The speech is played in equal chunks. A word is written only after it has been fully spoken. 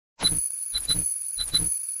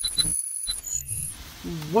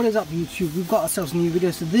what is up YouTube? We've got ourselves a new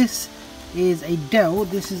video. So this is a Dell.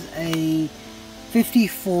 This is a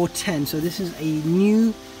 5410. So this is a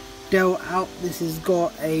new Dell out. This has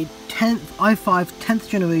got a i5 10th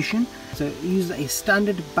generation. So it uses a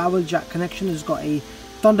standard barrel jack connection. It's got a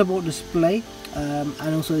Thunderbolt display,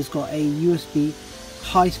 and also it's got a USB,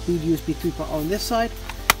 high-speed USB 3.0 on this side.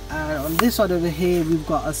 And on this side over here, we've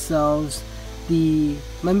got ourselves the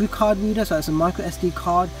memory card reader. So it's a micro SD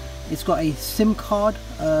card. It's got a SIM card.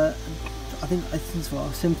 I think it's for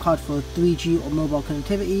a SIM card for 3G or mobile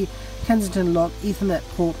connectivity, Kensington lock, Ethernet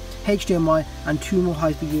port, HDMI, and 2 more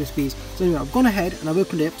high-speed USBs. So anyway, I've gone ahead and I've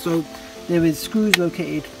opened it. So there is screws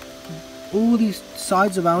located all these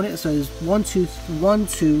sides around it. So there's 1,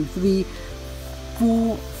 2, 3,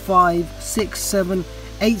 4, 5, 6, 7,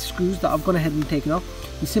 8 screws that I've gone ahead and taken off.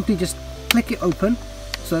 You simply just click it open,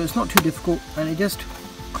 so it's not too difficult, and it just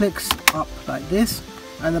clicks up like this,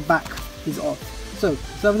 and the back is off. So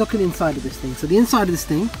let's have a look at the inside of this thing. So the inside of this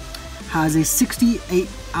thing has a 68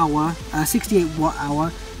 watt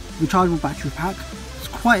hour rechargeable battery pack. It's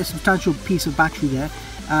quite a substantial piece of battery there.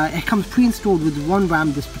 It comes pre-installed with 1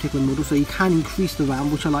 RAM, this particular model, so you can increase the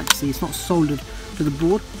RAM, which I like to see. It's not soldered to the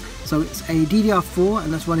board. So it's a DDR4,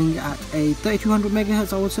 and that's running at a 3200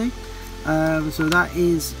 megahertz, I would say. So that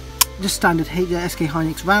is just standard SK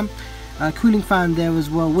Hynix RAM. Cooling fan there as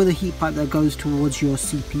well, with a heat pipe that goes towards your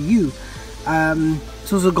CPU.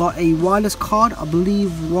 It's also got a wireless card. I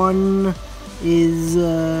believe one is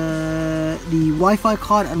the Wi-Fi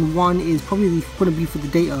card, and one is probably going to be for the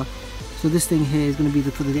data. So this thing here is going to be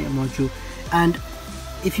for the data module. And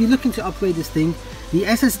if you're looking to upgrade this thing, the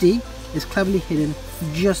SSD is cleverly hidden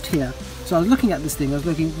just here. So I was looking at this thing, I was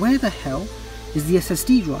looking, where the hell is the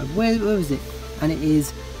SSD drive? Where is it? And it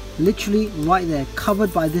is literally right there,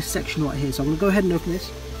 covered by this section right here. So I'm going to go ahead and open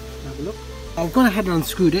this and have a look. I've gone ahead and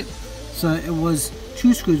unscrewed it. So it was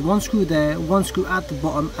 2 screws, 1 screw there, 1 screw at the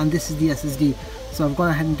bottom, and this is the SSD. So I've gone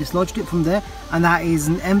ahead and dislodged it from there, and that is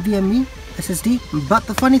an NVMe SSD. But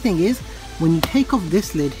the funny thing is, when you take off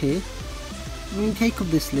this lid here,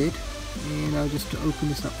 and I'll just open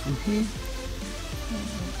this up from here.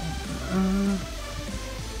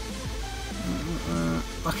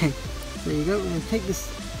 Okay, there you go. We're going to take this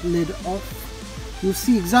lid off. You'll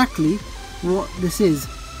see exactly what this is.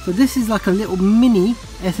 So this is like a little mini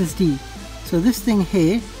SSD. So this thing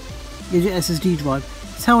here is your SSD drive.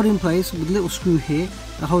 It's held in place with a little screw here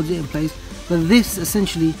that holds it in place. But this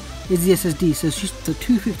essentially is the SSD. So it's just a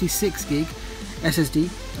 256 gig SSD,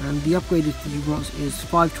 and the upgraded that you want is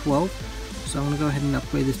 512. So I'm going to go ahead and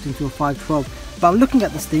upgrade this thing to a 512. But I'm looking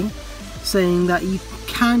at this thing saying that you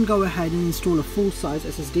can go ahead and install a full-size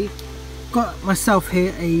SSD. Got myself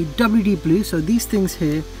here a WD Blue. So these things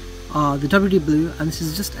here are the WD Blue, and this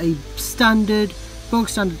is just a standard, bog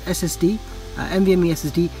standard SSD, NVMe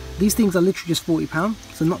SSD. These things are literally just £40,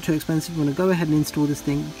 so not too expensive. I'm going to go ahead and install this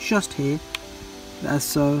thing just here, as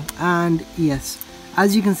so. And yes,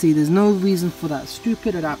 as you can see, there's no reason for that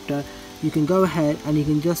stupid adapter. You can go ahead and you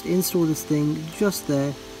can just install this thing just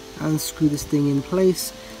there and screw this thing in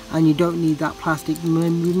place, and you don't need that plastic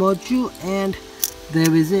memory module. And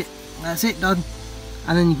there is it. That's it, done.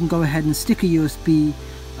 And then you can go ahead and stick a USB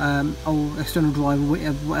or external drive or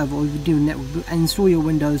whatever, or you can do a network and install your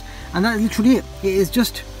Windows, and that's literally it. It is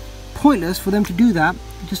just pointless for them to do that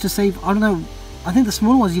just to save, I don't know, I think the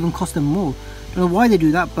smaller ones even cost them more. Don't know why they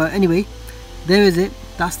do that, but anyway, there is it.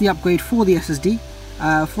 That's the upgrade for the SSD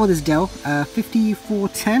for this Dell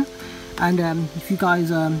 5410. And if you guys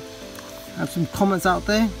have some comments out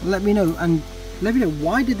there, let me know, and let me know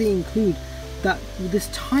why did they include that this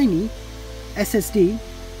tiny SSD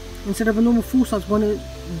instead of a normal full-size one.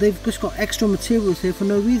 They've just got extra materials here for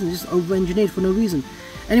no reason, just over-engineered for no reason.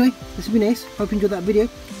 Anyway, this has been Ace. Hope you enjoyed that video.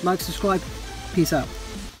 Like, subscribe. Peace out.